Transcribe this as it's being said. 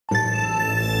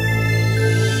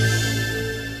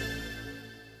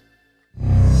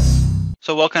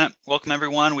So welcome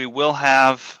everyone. We will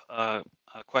have a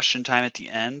question time at the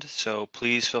end, so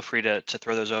please feel free to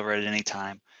throw those over at any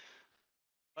time.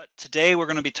 But today we're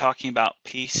going to be talking about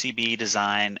PCB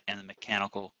design and the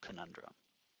mechanical conundrum.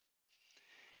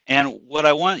 And what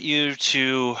I want you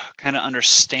to kind of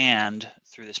understand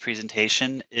through this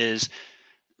presentation is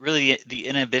really the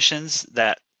inhibitions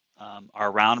that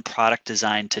are around product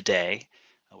design today,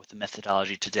 with the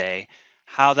methodology today,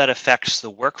 how that affects the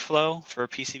workflow for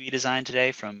PCB design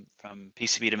today from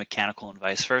PCB to mechanical and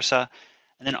vice versa,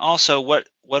 and then also what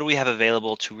do we have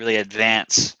available to really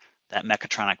advance that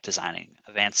mechatronic designing,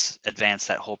 advance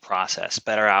that whole process,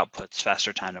 better outputs,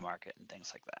 faster time to market, and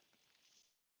things like that.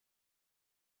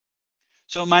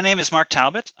 So my name is Mark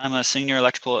Talbott. I'm a senior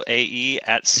electrical AE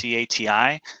at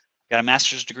CATI. Got a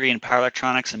master's degree in power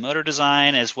electronics and motor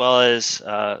design, as well as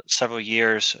several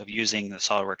years of using the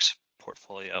SolidWorks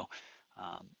portfolio.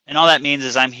 And all that means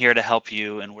is I'm here to help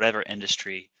you in whatever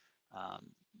industry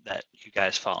that you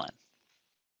guys fall in.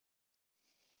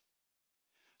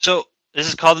 So this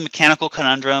is called the mechanical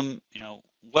conundrum. You know,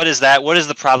 what is that? What is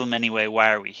the problem anyway?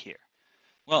 Why are we here?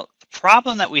 Well, the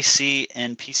problem that we see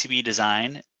in PCB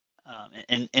design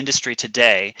in industry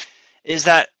today is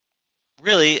that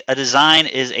really a design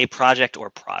is a project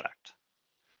or product.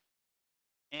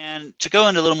 And to go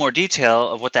into a little more detail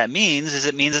of what that means is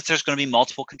it means that there's going to be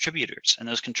multiple contributors, and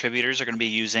those contributors are going to be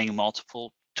using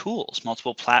multiple tools,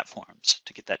 multiple platforms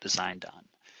to get that design done.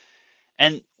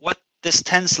 And what this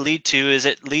tends to lead to is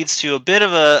it leads to a bit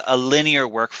of a linear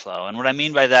workflow. And what I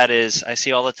mean by that is I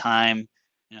see all the time,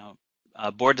 you know,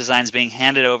 board designs being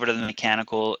handed over to the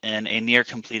mechanical in a near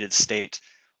completed state,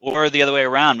 or the other way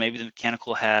around. Maybe the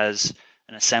mechanical has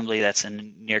an assembly that's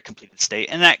in near completed state,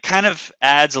 and that kind of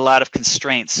adds a lot of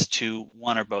constraints to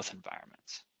one or both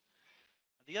environments.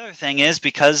 The other thing is,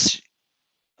 because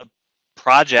a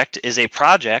project is a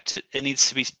project, it needs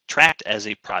to be tracked as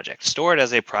a project, stored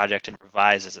as a project, and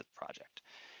revised as a project.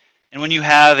 And when you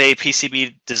have a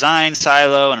PCB design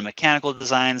silo and a mechanical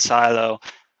design silo,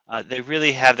 they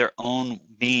really have their own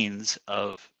means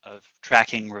of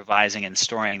tracking, revising, and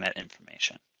storing that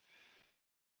information.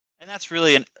 And that's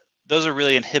really those are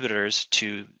really inhibitors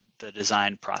to the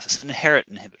design process, inherent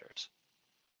inhibitors.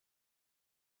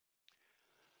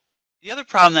 The other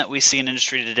problem that we see in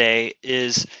industry today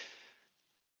is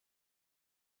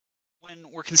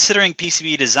when we're considering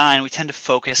PCB design, we tend to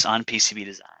focus on PCB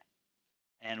design.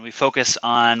 And we focus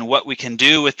on what we can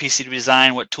do with PCB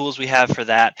design, what tools we have for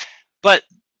that. But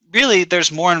really,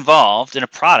 there's more involved in a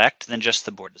product than just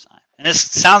the board design. And this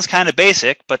sounds kind of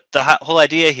basic, but the whole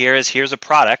idea here is here's a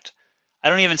product. I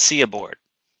don't even see a board.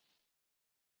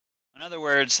 In other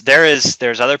words,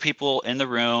 there's other people in the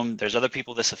room, there's other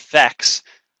people this affects,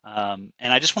 and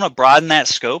I just want to broaden that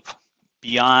scope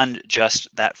beyond just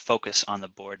that focus on the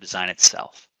board design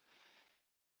itself.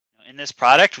 In this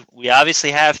product, we obviously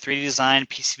have 3D design,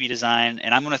 PCB design,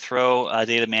 and I'm going to throw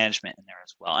data management in there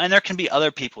as well. And there can be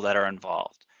other people that are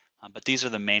involved, but these are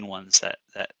the main ones that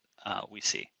we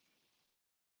see.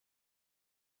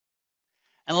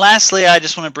 And lastly, I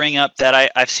just want to bring up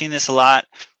that I've seen this a lot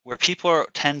where people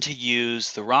tend to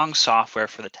use the wrong software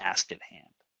for the task at hand.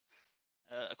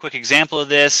 A quick example of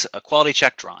this, a quality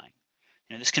check drawing.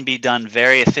 You know, this can be done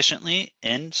very efficiently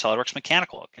in SolidWorks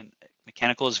Mechanical.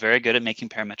 Mechanical is very good at making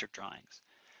parametric drawings.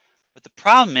 But the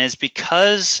problem is,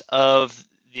 because of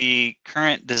the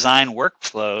current design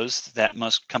workflows that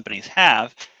most companies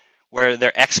have, where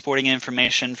they're exporting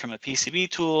information from a PCB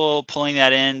tool, pulling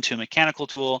that into a mechanical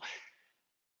tool,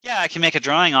 yeah, I can make a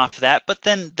drawing off of that, but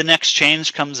then the next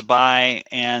change comes by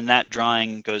and that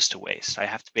drawing goes to waste. I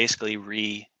have to basically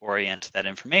reorient that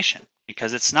information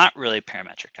because it's not really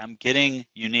parametric. I'm getting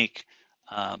unique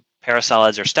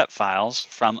parasolids or step files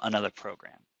from another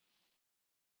program.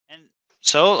 And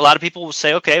so a lot of people will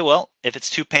say, okay, well, if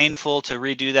it's too painful to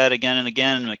redo that again and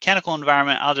again in a mechanical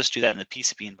environment, I'll just do that in the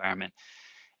PCB environment.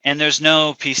 And there's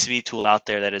no PCB tool out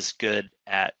there that is good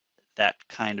at that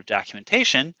kind of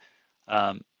documentation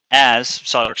as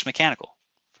SolidWorks Mechanical,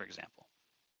 for example.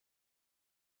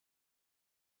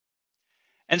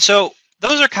 And so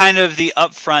those are kind of the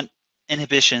upfront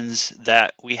inhibitions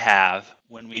that we have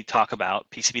when we talk about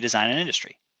PCB design and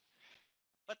industry.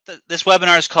 But this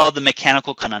webinar is called the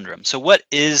Mechanical Conundrum. So what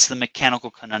is the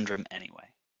Mechanical Conundrum anyway?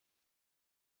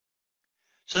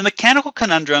 So the Mechanical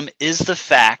Conundrum is the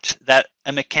fact that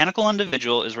a mechanical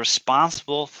individual is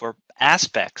responsible for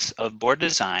aspects of board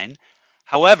design.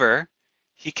 However,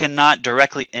 he cannot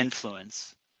directly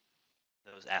influence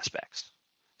those aspects.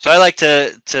 So I like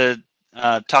to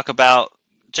talk about,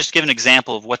 just give an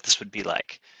example of what this would be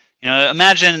like. You know,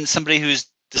 imagine somebody who's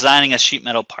designing a sheet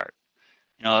metal part.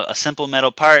 a simple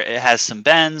metal part, it has some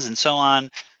bends and so on,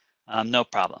 no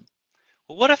problem.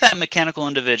 Well, what if that mechanical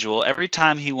individual, every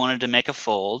time he wanted to make a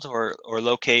fold or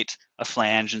locate a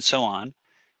flange and so on,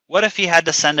 what if he had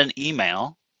to send an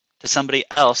email to somebody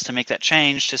else to make that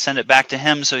change, to send it back to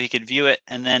him so he could view it,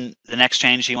 and then the next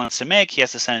change he wants to make, he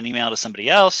has to send an email to somebody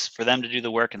else for them to do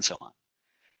the work and so on.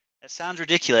 That sounds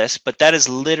ridiculous, but that is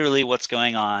literally what's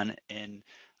going on in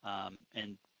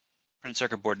printed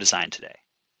circuit board design today.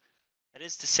 That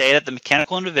is to say that the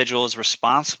mechanical individual is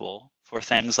responsible for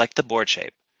things like the board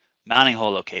shape, mounting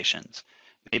hole locations,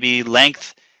 maybe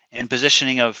length and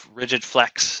positioning of rigid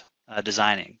flex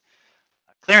designing,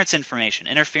 clearance information,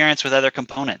 interference with other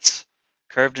components,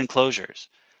 curved enclosures,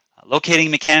 locating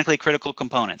mechanically critical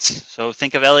components. So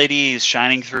think of LEDs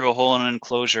shining through a hole in an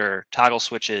enclosure, toggle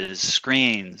switches,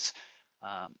 screens,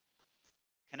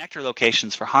 connector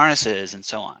locations for harnesses, and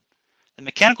so on. The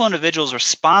mechanical individual is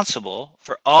responsible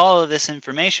for all of this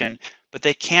information, but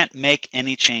they can't make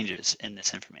any changes in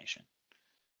this information.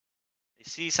 They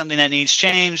see something that needs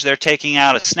change, they're taking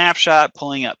out a snapshot,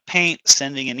 pulling up paint,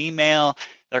 sending an email,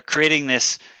 they're creating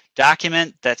this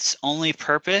document that's only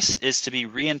purpose is to be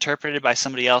reinterpreted by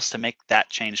somebody else to make that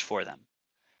change for them.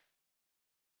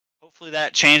 Hopefully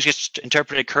that change gets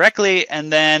interpreted correctly,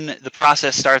 and then the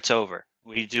process starts over.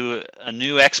 We do a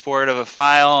new export of a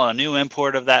file, a new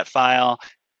import of that file,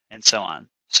 and so on.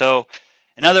 So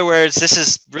in other words, this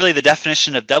is really the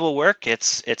definition of double work.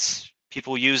 It's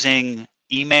people using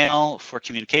email for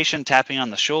communication, tapping on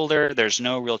the shoulder. There's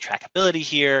no real trackability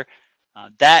here.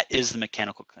 That is the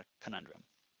mechanical conundrum.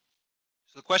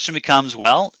 So the question becomes,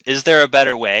 well, is there a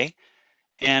better way?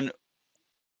 And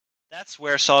that's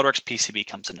where SOLIDWORKS PCB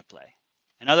comes into play.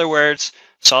 In other words,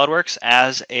 SOLIDWORKS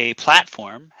as a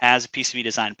platform has a PCB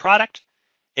design product.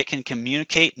 It can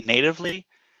communicate natively.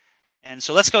 And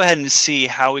so let's go ahead and see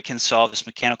how we can solve this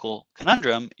mechanical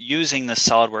conundrum using the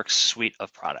SOLIDWORKS suite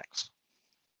of products.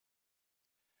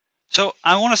 So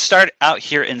I want to start out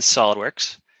here in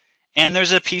SOLIDWORKS, and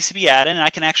there's a PCB add-in, and I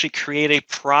can actually create a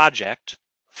project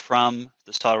from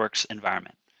the SOLIDWORKS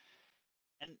environment.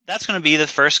 And that's going to be the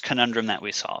first conundrum that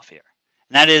we solve here.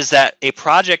 And that is that a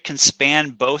project can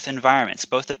span both environments,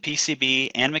 both the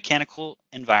PCB and mechanical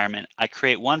environment. I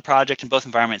create one project and both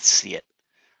environments see it.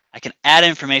 I can add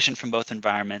information from both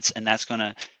environments, and that's going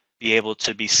to be able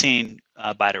to be seen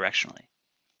bidirectionally.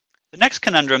 The next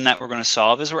conundrum that we're going to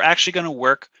solve is we're actually going to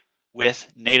work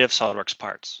with native SOLIDWORKS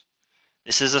parts.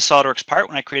 This is a SOLIDWORKS part.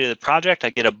 When I created the project, I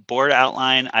get a board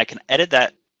outline. I can edit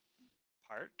that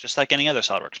part just like any other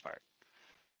SOLIDWORKS part.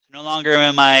 No longer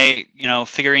am I,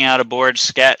 figuring out a board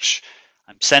sketch.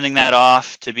 I'm sending that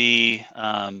off to be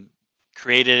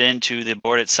created into the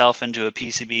board itself, into a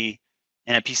PCB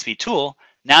and a PCB tool.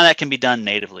 Now that can be done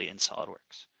natively in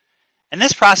SOLIDWORKS. And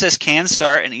this process can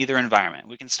start in either environment.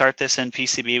 We can start this in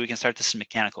PCB, we can start this in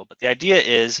mechanical, but the idea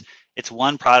is it's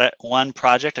one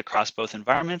project across both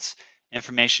environments.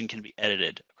 Information can be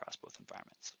edited across both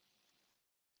environments.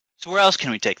 So where else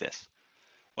can we take this?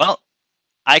 Well,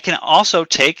 I can also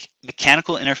take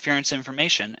mechanical interference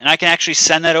information, and I can actually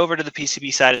send that over to the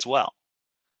PCB side as well.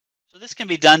 So this can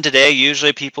be done today.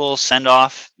 Usually people send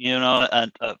off, a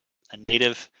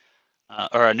native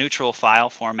or a neutral file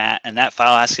format, and that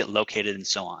file has to get located and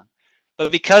so on.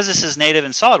 But because this is native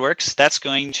in SOLIDWORKS, that's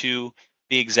going to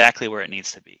be exactly where it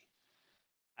needs to be.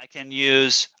 I can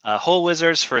use hole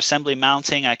wizards for assembly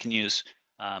mounting. I can use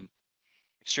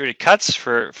extruded cuts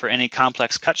for any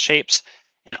complex cut shapes.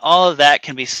 And all of that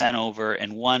can be sent over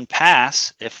in one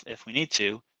pass, if we need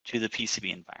to the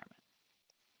PCB environment.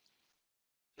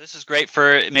 This is great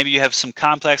for maybe you have some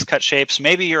complex cut shapes.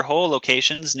 Maybe your hole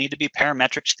locations need to be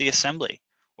parametric to the assembly,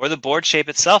 or the board shape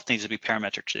itself needs to be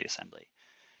parametric to the assembly.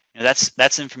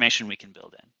 That's information we can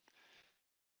build in.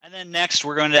 And then next,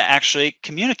 we're going to actually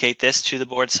communicate this to the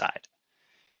board side.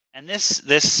 And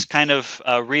this kind of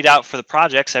readout for the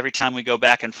projects, every time we go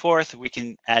back and forth, we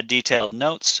can add detailed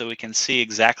notes so we can see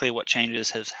exactly what changes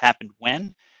has happened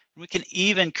when. We can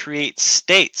even create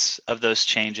states of those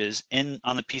changes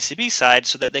on the PCB side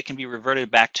so that they can be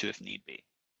reverted back to if need be.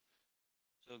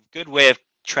 So a good way of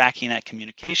tracking that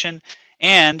communication,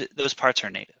 and those parts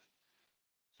are native.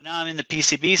 So now I'm in the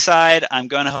PCB side. I'm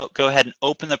going to go ahead and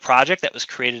open the project that was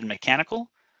created in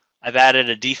mechanical. I've added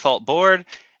a default board,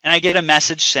 and I get a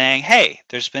message saying, hey,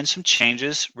 there's been some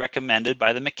changes recommended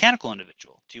by the mechanical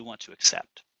individual. Do you want to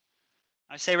accept?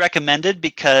 I say recommended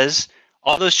because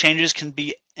all those changes can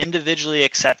be individually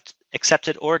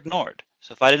accepted or ignored.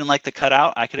 So if I didn't like the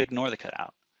cutout, I could ignore the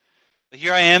cutout. But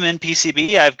here I am in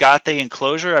PCB. I've got the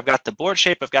enclosure. I've got the board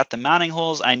shape. I've got the mounting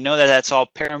holes. I know that that's all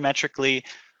parametrically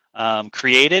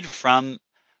created from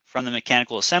the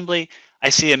mechanical assembly. I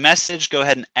see a message, go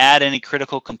ahead and add any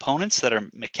critical components that are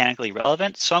mechanically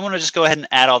relevant. So I'm going to just go ahead and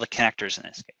add all the connectors in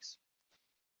this case.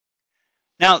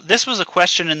 Now, this was a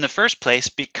question in the first place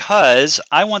because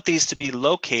I want these to be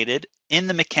located in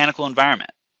the mechanical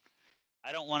environment.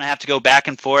 I don't want to have to go back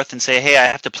and forth and say, hey, I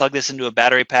have to plug this into a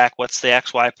battery pack. What's the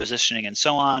XY positioning and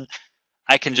so on.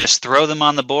 I can just throw them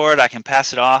on the board. I can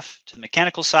pass it off to the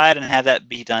mechanical side and have that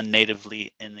be done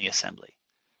natively in the assembly.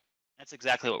 That's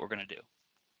exactly what we're going to do.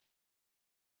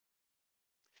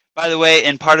 By the way,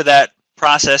 in part of that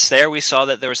process there, we saw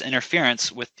that there was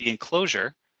interference with the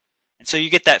enclosure. And so you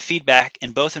get that feedback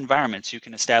in both environments. You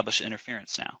can establish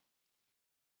interference now.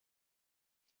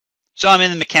 So I'm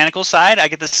in the mechanical side. I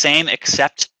get the same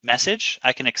accept message.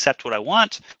 I can accept what I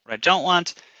want, what I don't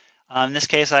want. In this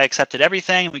case, I accepted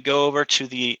everything. We go over to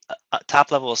the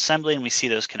top level assembly and we see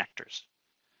those connectors.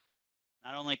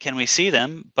 Not only can we see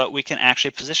them, but we can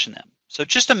actually position them. So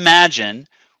just imagine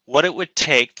what it would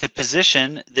take to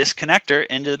position this connector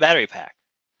into the battery pack.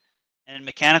 And in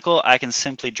mechanical, I can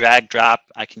simply drag, drop.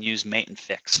 I can use mate and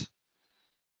fix.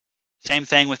 Same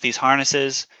thing with these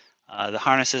harnesses. The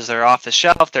harnesses are off the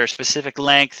shelf. They're a specific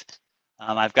length.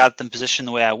 I've got them positioned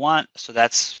the way I want, so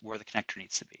that's where the connector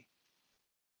needs to be.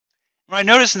 What I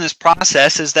notice in this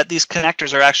process is that these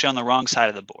connectors are actually on the wrong side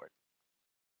of the board.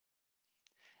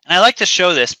 And I like to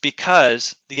show this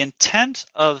because the intent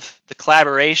of the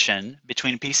collaboration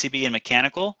between PCB and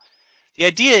mechanical, the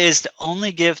idea is to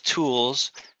only give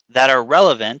tools that are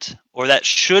relevant or that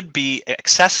should be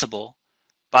accessible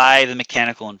by the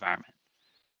mechanical environment.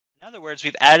 In other words,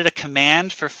 we've added a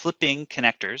command for flipping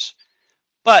connectors,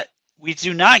 but we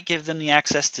do not give them the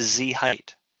access to Z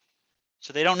height.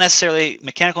 So they don't necessarily,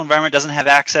 mechanical environment doesn't have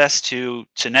access to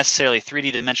necessarily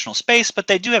 3D dimensional space, but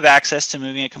they do have access to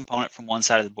moving a component from one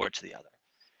side of the board to the other.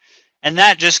 And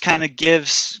that just kind of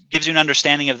gives you an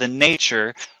understanding of the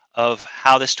nature of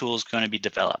how this tool is going to be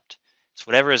developed. So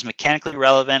whatever is mechanically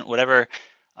relevant, whatever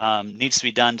needs to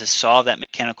be done to solve that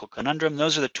mechanical conundrum,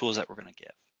 those are the tools that we're going to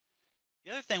give.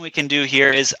 The other thing we can do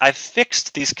here is I've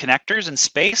fixed these connectors in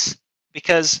space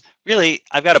because really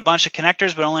I've got a bunch of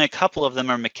connectors, but only a couple of them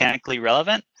are mechanically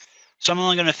relevant. So I'm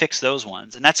only going to fix those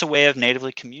ones. And that's a way of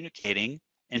natively communicating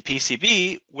in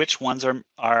PCB which ones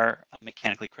are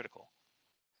mechanically critical.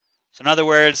 So in other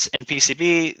words, in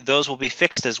PCB, those will be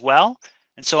fixed as well.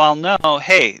 And so I'll know,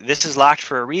 hey, this is locked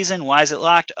for a reason. Why is it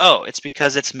locked? Oh, it's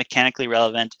because it's mechanically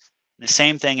relevant. And the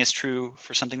same thing is true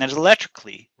for something that is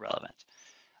electrically relevant.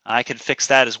 I could fix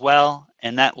that as well,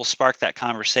 and that will spark that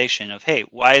conversation of, hey,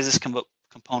 why is this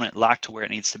component locked to where it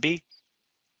needs to be?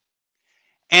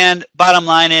 And bottom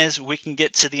line is we can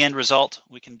get to the end result.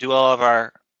 We can do all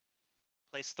of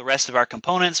place the rest of our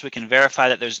components. We can verify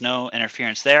that there's no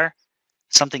interference there.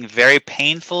 Something very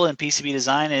painful in PCB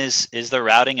design is the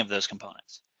routing of those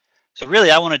components. So really,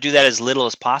 I want to do that as little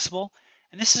as possible.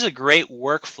 And this is a great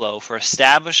workflow for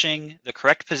establishing the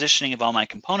correct positioning of all my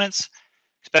components,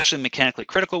 especially mechanically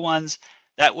critical ones.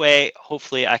 That way,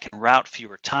 hopefully, I can route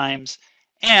fewer times.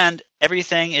 And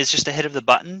everything is just a hit of the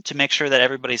button to make sure that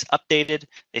everybody's updated,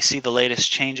 they see the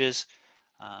latest changes,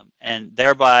 and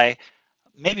thereby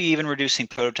maybe even reducing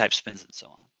prototype spins and so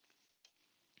on.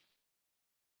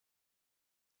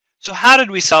 So how did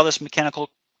we solve this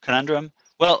mechanical conundrum?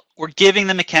 Well, we're giving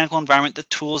the mechanical environment the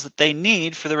tools that they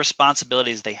need for the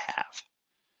responsibilities they have.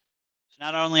 So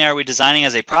not only are we designing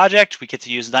as a project, we get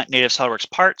to use native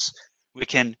SOLIDWORKS parts. We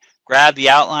can grab the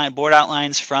board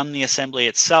outlines from the assembly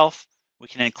itself. We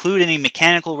can include any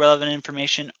mechanical relevant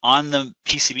information on the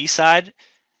PCB side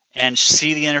and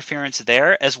see the interference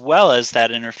there, as well as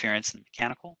that interference in the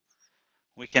mechanical.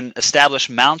 We can establish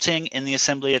mounting in the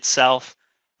assembly itself,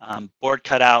 board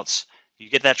cutouts. You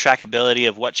get that trackability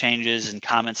of what changes and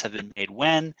comments have been made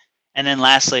when. And then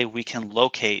lastly, we can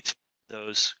locate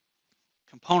those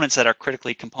components that are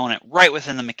critically component right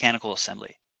within the mechanical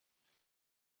assembly.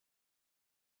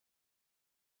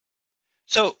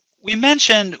 So we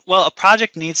mentioned, well, a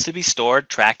project needs to be stored,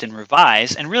 tracked, and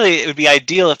revised. And really, it would be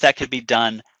ideal if that could be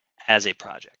done as a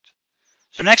project.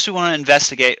 So next, we want to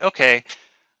investigate, okay,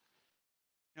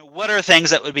 what are things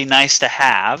that would be nice to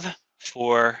have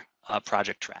for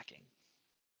project tracking?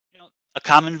 A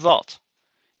common vault.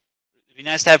 It'd be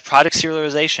nice to have project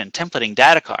serialization, templating,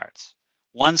 data cards,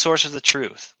 one source of the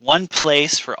truth, one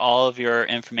place for all of your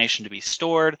information to be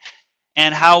stored,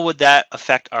 and how would that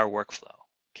affect our workflow?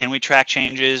 Can we track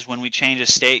changes? When we change a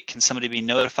state, can somebody be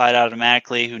notified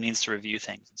automatically who needs to review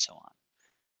things and so on?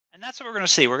 And that's what we're going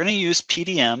to see. We're going to use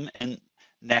PDM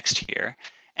next here.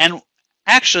 And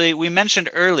actually, we mentioned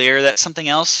earlier that something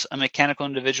else a mechanical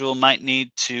individual might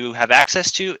need to have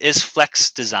access to is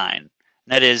flex design.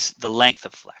 That is the length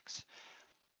of flex.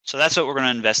 So that's what we're going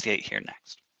to investigate here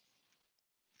next.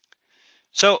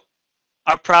 So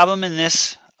our problem in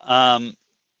this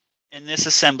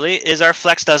assembly is our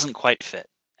flex doesn't quite fit.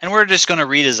 And we're just going to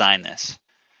redesign this.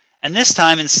 And this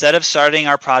time, instead of starting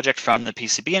our project from the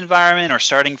PCB environment or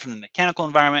starting from the mechanical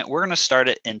environment, we're going to start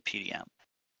it in PDM.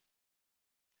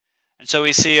 And so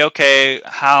we see, okay,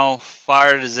 how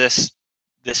far does this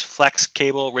flex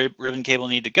cable, ribbon cable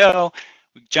need to go?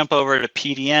 We jump over to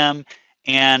PDM,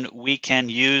 and we can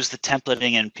use the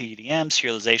templating in PDM,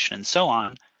 serialization, and so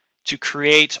on to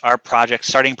create our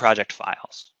starting project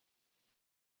files.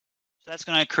 So that's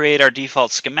going to create our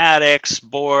default schematics,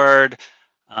 board,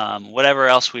 whatever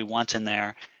else we want in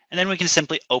there. And then we can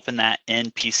simply open that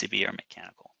in PCB or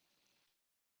mechanical.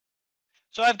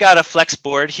 So I've got a flex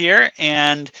board here,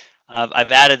 and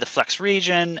I've added the flex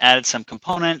region, added some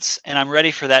components, and I'm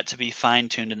ready for that to be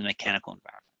fine-tuned in the mechanical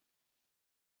environment.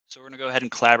 So we're going to go ahead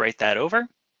and collaborate that over,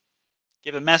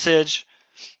 give a message,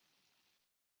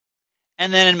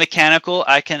 and then in mechanical,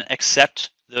 I can accept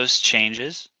those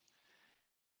changes,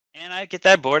 and I get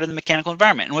that board in the mechanical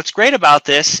environment. And what's great about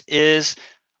this is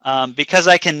because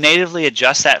I can natively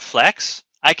adjust that flex,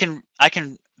 I can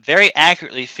very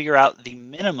accurately figure out the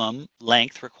minimum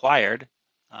length required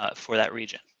for that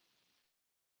region.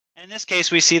 And in this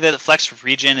case, we see that the flex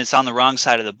region is on the wrong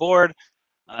side of the board,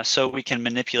 so we can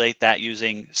manipulate that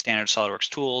using standard SOLIDWORKS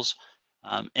tools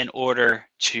in order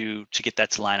to get that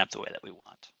to line up the way that we want.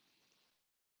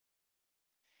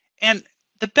 And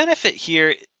the benefit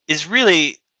here is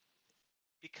really,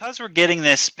 because we're getting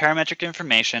this parametric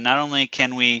information, not only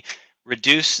can we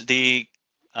reduce the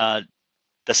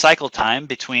cycle time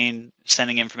between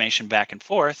sending information back and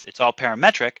forth, it's all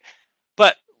parametric,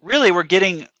 but really we're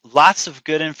getting lots of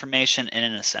good information in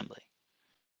an assembly.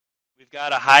 We've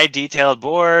got a high detailed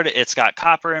board, it's got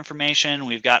copper information,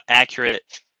 we've got accurate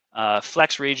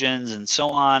flex regions and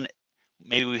so on.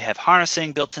 Maybe we have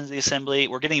harnessing built into the assembly.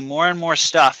 We're getting more and more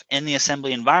stuff in the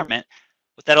assembly environment.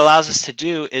 What that allows us to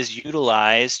do is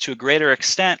utilize, to a greater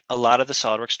extent, a lot of the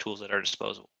SOLIDWORKS tools at our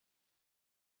disposal.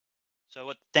 So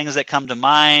what things that come to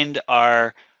mind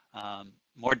are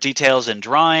more details in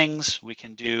drawings. We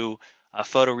can do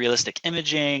photorealistic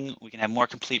imaging. We can have more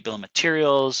complete bill of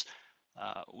materials.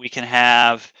 We can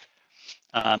have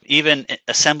even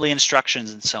assembly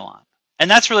instructions and so on. And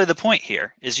that's really the point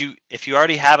here, is if you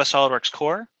already have a SOLIDWORKS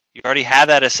core, you already have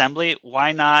that assembly,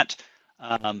 why not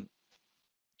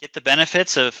get the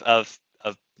benefits of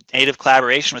native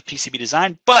collaboration with PCB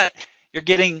design, but you're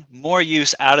getting more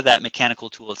use out of that mechanical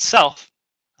tool itself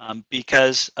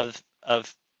because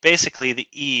of basically the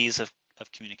ease of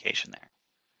communication there.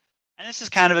 And this is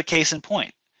kind of a case in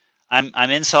point. I'm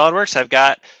in SOLIDWORKS. I've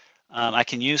got I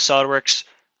can use SOLIDWORKS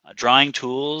drawing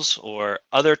tools or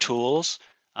other tools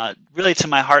really to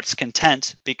my heart's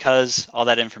content because all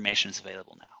that information is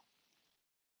available now.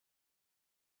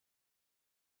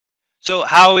 So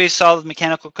how we solve the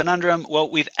mechanical conundrum? Well,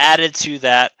 we've added to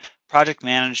that project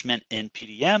management in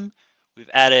PDM. We've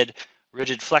added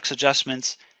rigid flex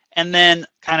adjustments, and then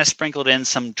kind of sprinkled in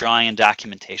some drawing and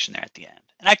documentation there at the end.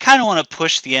 And I kind of want to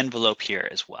push the envelope here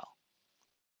as well.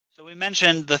 So we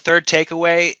mentioned the third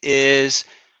takeaway is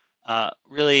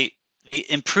really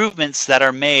improvements that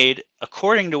are made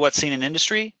according to what's seen in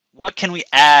industry. What can we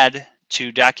add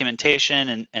to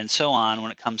documentation and so on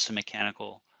when it comes to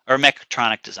mechanical or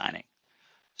mechatronic designing?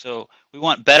 So we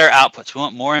want better outputs. We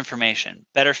want more information,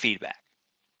 better feedback.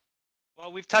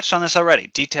 Well, we've touched on this already,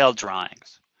 detailed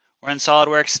drawings. We're in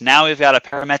SOLIDWORKS. Now we've got a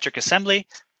parametric assembly.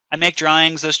 I make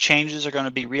drawings. Those changes are going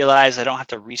to be realized. I don't have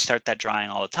to restart that drawing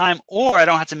all the time, or I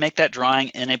don't have to make that drawing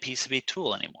in a PCB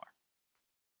tool anymore.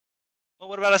 Well,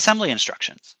 what about assembly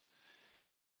instructions?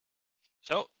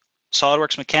 So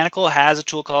SOLIDWORKS Mechanical has a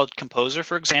tool called Composer,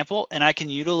 for example, and I can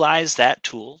utilize that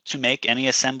tool to make any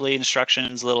assembly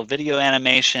instructions, little video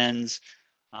animations,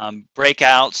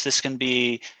 breakouts. This can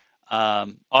be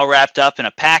all wrapped up in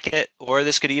a packet, or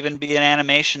this could even be an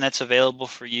animation that's available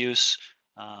for use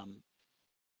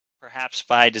perhaps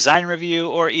by design review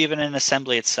or even in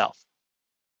assembly itself.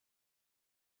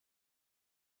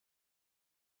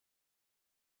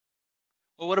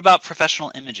 Well, what about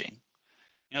professional imaging?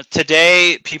 You know,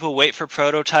 today people wait for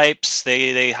prototypes.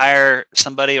 They hire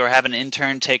somebody or have an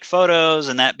intern take photos,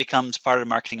 and that becomes part of the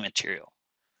marketing material.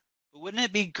 But wouldn't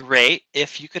it be great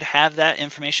if you could have that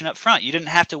information up front? You didn't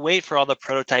have to wait for all the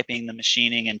prototyping, the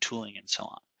machining, and tooling, and so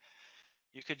on.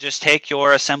 You could just take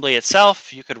your assembly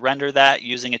itself. You could render that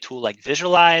using a tool like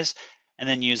Visualize, and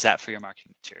then use that for your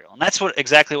marketing material. And that's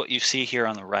exactly what you see here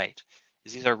on the right.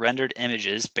 Is these are rendered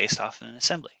images based off of an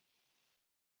assembly.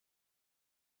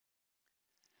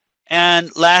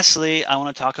 And lastly, I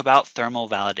want to talk about thermal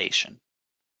validation.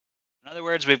 In other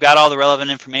words, we've got all the relevant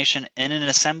information in an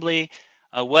assembly.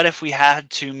 What if we had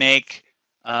to make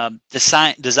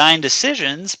design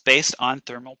decisions based on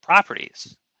thermal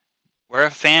properties? Where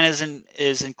a fan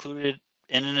is included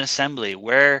in an assembly,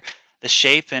 where the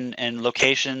shape and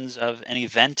locations of any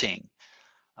venting.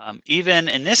 Even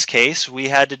in this case, we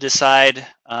had to decide,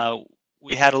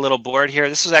 we had a little board here.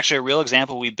 This is actually a real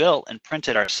example we built and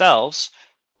printed ourselves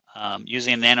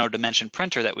using a nano dimension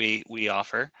printer that we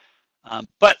offer.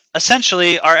 But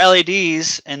essentially, our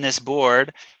LEDs in this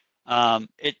board, our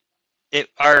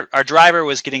driver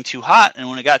was getting too hot, and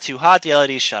when it got too hot, the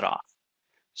LEDs shut off.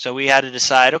 So we had to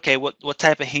decide, okay, what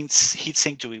type of heat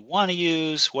sink do we want to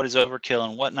use? What is overkill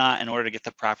and whatnot in order to get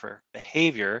the proper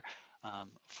behavior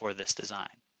for this design.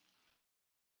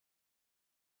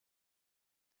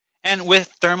 And with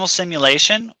thermal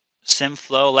simulation,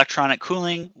 SimFlow electronic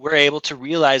cooling, we're able to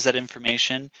realize that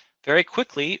information very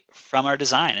quickly from our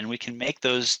design, and we can make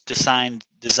those design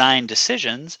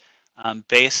decisions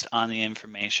based on the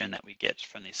information that we get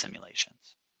from these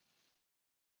simulations.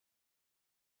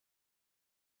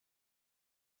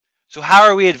 So how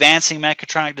are we advancing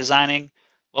mechatronic designing?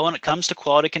 Well, when it comes to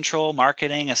quality control,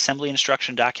 marketing, assembly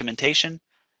instruction documentation,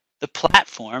 the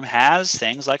platform has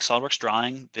things like SOLIDWORKS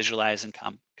Drawing, Visualize, and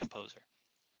Composer.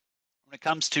 When it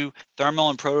comes to thermal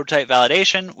and prototype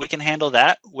validation, we can handle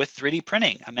that with 3D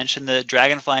printing. I mentioned the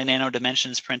Dragonfly Nano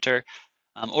Dimensions printer,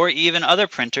 or even other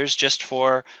printers just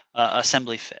for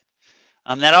assembly fit.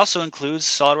 That also includes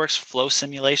SOLIDWORKS flow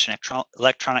simulation,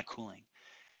 electronic cooling,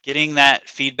 getting that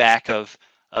feedback of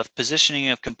positioning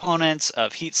of components,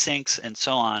 of heat sinks, and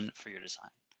so on for your design.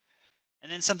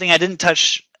 And then something I didn't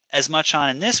touch as much on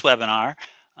in this webinar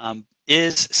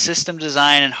is system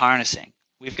design and harnessing.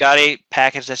 We've got a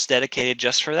package that's dedicated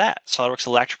just for that, SOLIDWORKS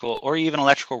electrical or even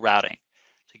electrical routing,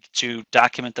 to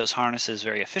document those harnesses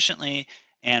very efficiently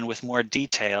and with more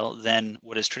detail than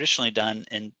what is traditionally done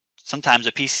in sometimes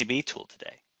a PCB tool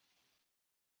today.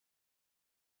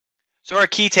 So our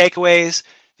key takeaways,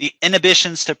 the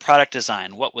inhibitions to product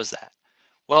design, what was that?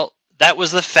 Well, that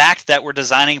was the fact that we're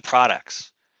designing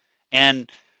products.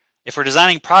 And if we're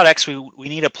designing products, we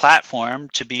need a platform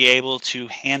to be able to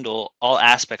handle all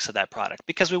aspects of that product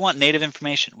because we want native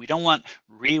information. We don't want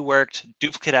reworked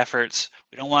duplicate efforts.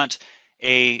 We don't want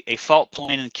a fault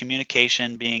point in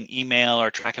communication being email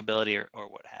or trackability or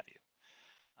what have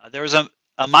you. There was a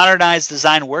modernized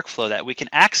design workflow that we can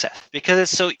access because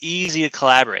it's so easy to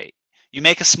collaborate. You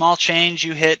make a small change,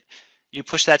 you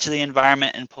push that to the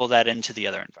environment and pull that into the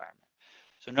other environment.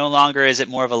 So no longer is it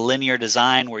more of a linear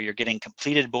design where you're getting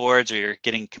completed boards or you're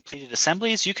getting completed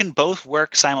assemblies. You can both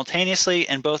work simultaneously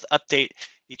and both update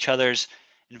each other's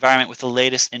environment with the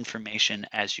latest information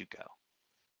as you go.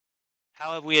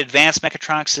 How have we advanced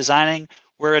mechatronics designing?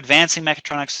 We're advancing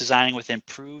mechatronics designing with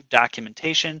improved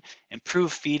documentation,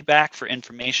 improved feedback for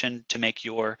information to make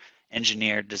your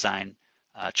engineered design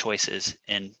choices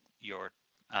in your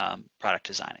product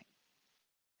designing.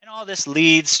 And all this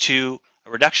leads to a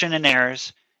reduction in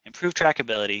errors, improved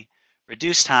trackability,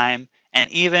 reduced time, and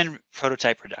even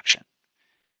prototype reduction.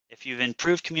 If you've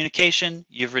improved communication,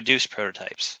 you've reduced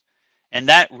prototypes. And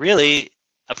that really,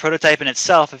 a prototype in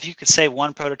itself, if you could save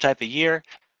one prototype a year,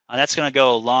 that's going to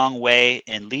go a long way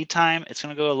in lead time. It's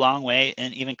going to go a long way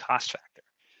in even cost factor.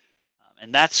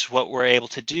 And that's what we're able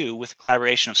to do with the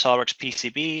collaboration of SOLIDWORKS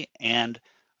PCB and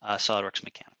SOLIDWORKS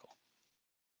Mechanical.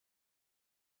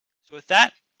 So with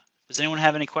that, does anyone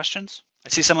have any questions? I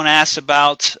see someone asked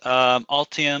about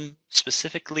Altium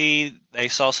specifically. They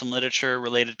saw some literature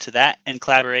related to that in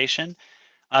collaboration.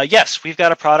 Yes, we've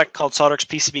got a product called SOLIDWORKS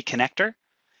PCB Connector.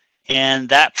 And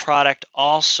that product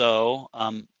also,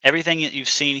 everything that you've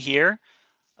seen here,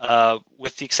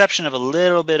 with the exception of a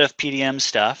little bit of PDM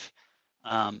stuff,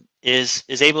 is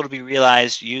able to be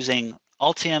realized using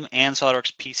Altium and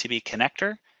SOLIDWORKS PCB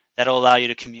Connector. That'll allow you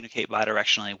to communicate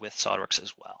bidirectionally with SOLIDWORKS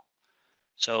as well.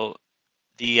 So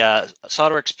the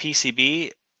SOLIDWORKS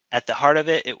PCB, at the heart of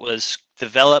it, it was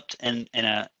developed in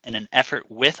an effort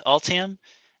with Altium,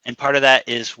 and part of that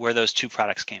is where those two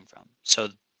products came from. So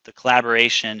the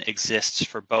collaboration exists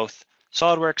for both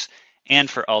SOLIDWORKS and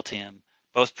for Altium.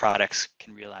 Both products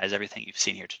can realize everything you've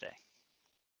seen here today.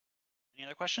 Any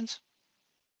other questions?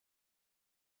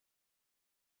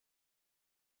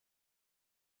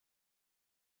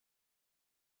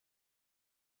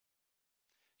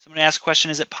 Somebody asked a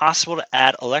question, is it possible to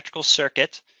add electrical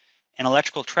circuit and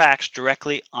electrical tracks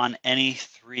directly on any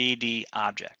 3D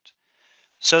object?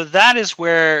 So that is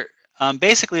where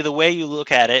basically the way you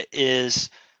look at it is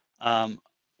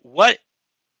what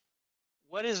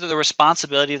is the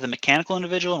responsibility of the mechanical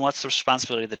individual and what's the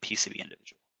responsibility of the PCB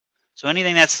individual? So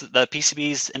anything that's the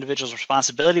PCB's individual's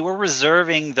responsibility, we're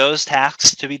reserving those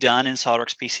tasks to be done in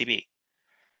SOLIDWORKS PCB.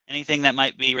 Anything that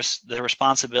might be the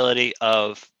responsibility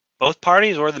of both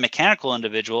parties or the mechanical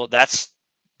individual, that's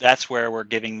where we're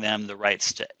giving them the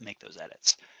rights to make those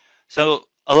edits. So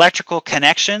electrical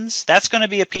connections, that's going to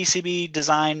be a PCB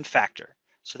design factor.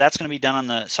 So that's going to be done on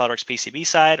the SOLIDWORKS PCB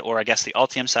side, or I guess the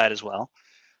Altium side as well.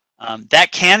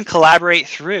 That can collaborate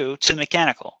through to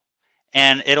mechanical,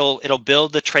 and it'll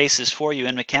build the traces for you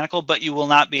in mechanical, but you will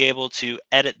not be able to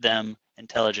edit them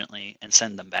intelligently and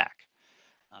send them back,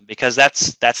 because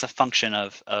that's a function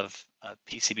of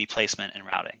PCB placement and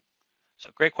routing. So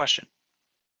great question.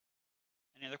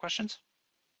 Any other questions?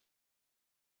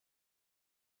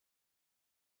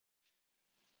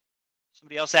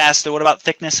 Somebody else asked, what about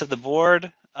thickness of the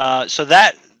board? So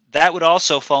that would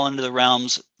also fall into the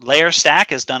realms. Layer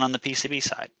stack is done on the PCB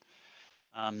side.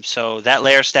 So that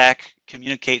layer stack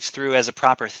communicates through as a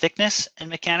proper thickness in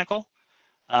mechanical.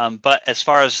 But as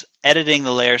far as editing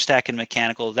the layer stack in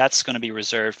mechanical, that's going to be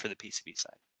reserved for the PCB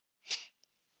side.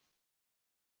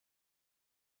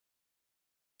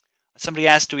 Somebody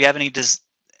asked, do we have any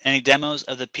demos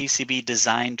of the PCB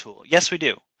design tool? Yes, we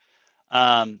do.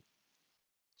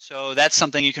 So that's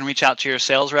something you can reach out to your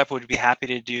sales rep. Would be happy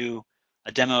to do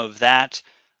a demo of that.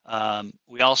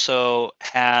 We also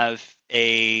have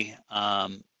a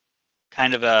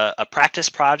kind of a practice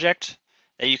project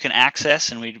that you can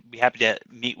access, and we'd be happy to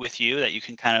meet with you, that you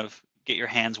can kind of get your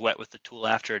hands wet with the tool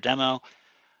after a demo.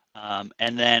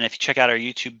 And then if you check out our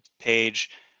YouTube page,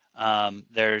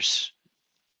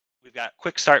 we've got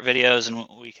quick start videos, and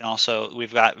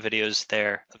we've got videos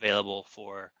there available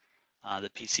for the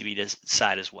PCB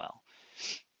side as well.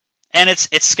 And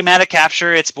it's schematic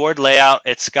capture, it's board layout,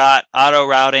 it's got auto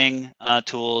routing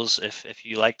tools. If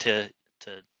you like to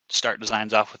start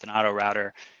designs off with an auto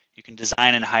router, you can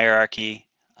design in hierarchy.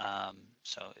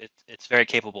 So it's very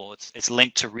capable. It's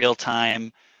linked to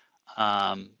real-time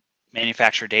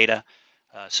manufacturer data,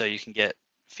 so you can get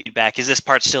feedback. Is this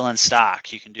part still in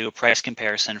stock? You can do a price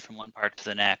comparison from one part to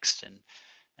the next, and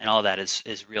all that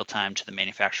is real time to the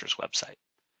manufacturer's website.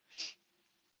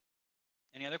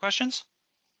 Any other questions?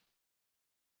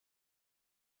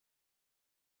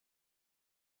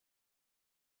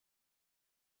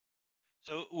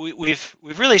 So we've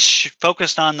really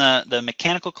focused on the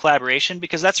mechanical collaboration,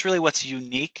 because that's really what's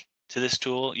unique to this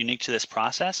tool, unique to this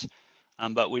process.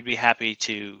 But we'd be happy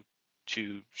to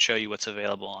show you what's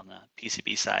available on the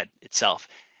PCB side itself.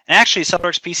 And actually,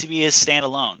 SOLIDWORKS PCB is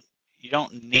standalone. You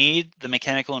don't need the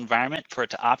mechanical environment for it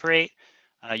to operate.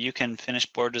 You can finish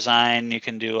board design. You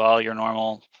can do all your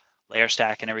normal layer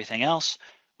stack and everything else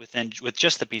with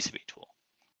just the PCB tool.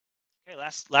 Okay,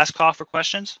 last call for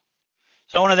questions.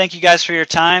 So I want to thank you guys for your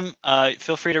time.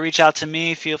 Feel free to reach out to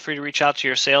me. Feel free to reach out to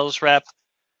your sales rep.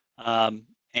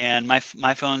 And my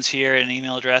phone's here and an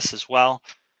email address as well.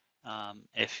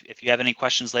 If you have any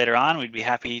questions later on, we'd be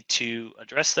happy to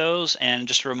address those. And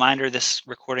just a reminder, this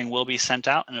recording will be sent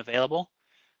out and available.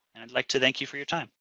 And I'd like to thank you for your time.